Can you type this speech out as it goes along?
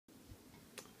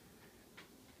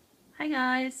Hi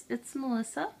guys, it's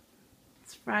Melissa.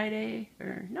 It's Friday,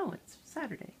 or no, it's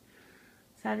Saturday.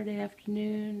 Saturday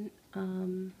afternoon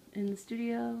in the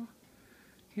studio.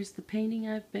 Here's the painting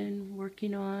I've been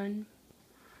working on.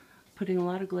 Putting a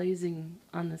lot of glazing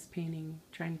on this painting,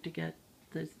 trying to get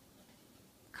the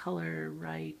color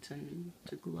right and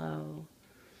to glow.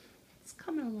 It's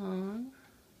coming along.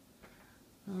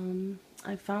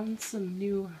 I found some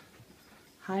new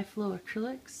high flow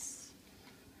acrylics.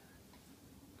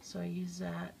 So I used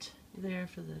that there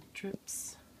for the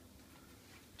drips,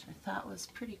 which I thought was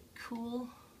pretty cool.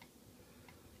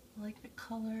 I like the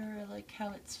color, I like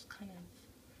how it's kind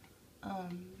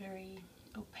of very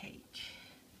opaque,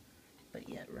 but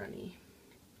yet runny.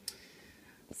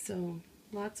 So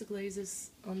lots of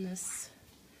glazes on this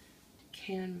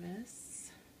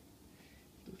canvas.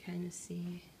 You can kind of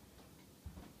see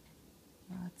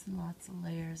lots and lots of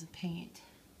layers of paint.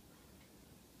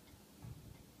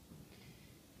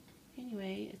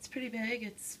 Anyway, it's pretty big.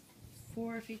 It's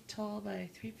 4 feet tall by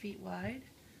 3 feet wide.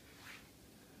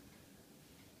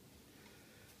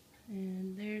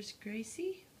 And there's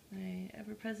Gracie, my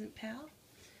ever-present pal.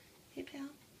 Hey pal.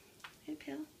 Hey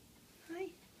pal.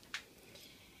 Hi.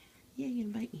 Yeah, you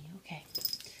invite me. Okay.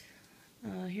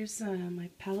 Here's my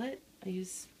palette. I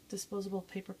use disposable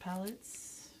paper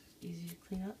palettes. Easy to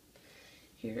clean up.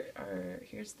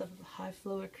 Here's the high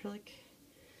flow acrylic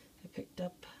I picked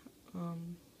up.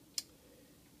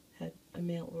 I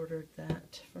mail ordered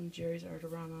that from Jerry's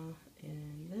Artorama,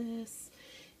 and this,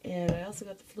 and I also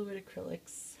got the fluid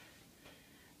acrylics.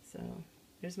 So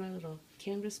there's my little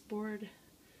canvas board.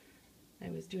 I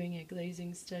was doing a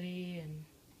glazing study and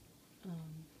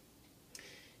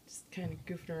just kind of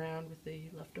goofing around with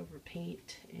the leftover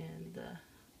paint and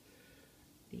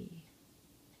the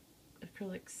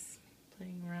acrylics,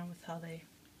 playing around with how they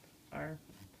are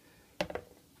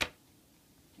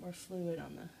more fluid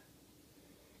on the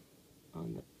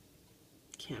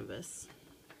canvas.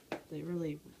 They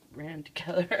really ran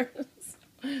together.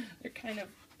 They're kind of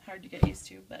hard to get used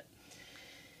to, but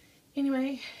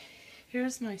anyway,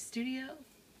 here's my studio.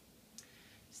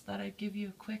 Just thought I'd give you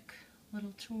a quick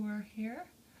little tour here.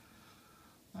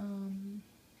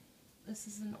 This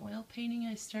is an oil painting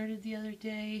I started the other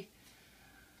day.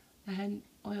 I hadn't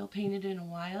oil painted in a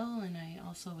while, and I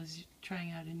also was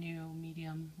trying out a new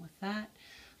medium with that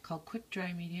called Quick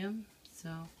Dry Medium.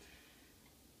 So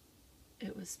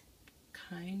it was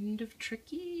kind of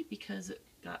tricky because it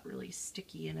got really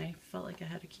sticky and I felt like I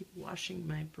had to keep washing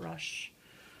my brush.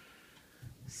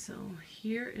 So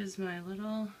here is my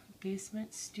little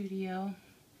basement studio,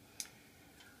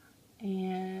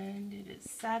 and it is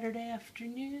Saturday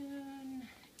afternoon,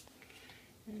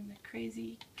 and the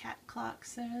crazy cat clock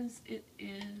says it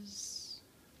is,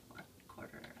 what,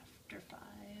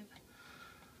 5:15.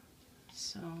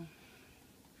 So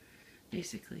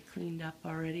basically cleaned up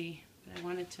already. But I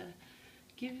wanted to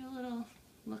give you a little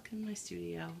look in my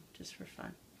studio just for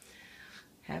fun.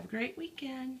 Have a great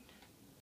weekend.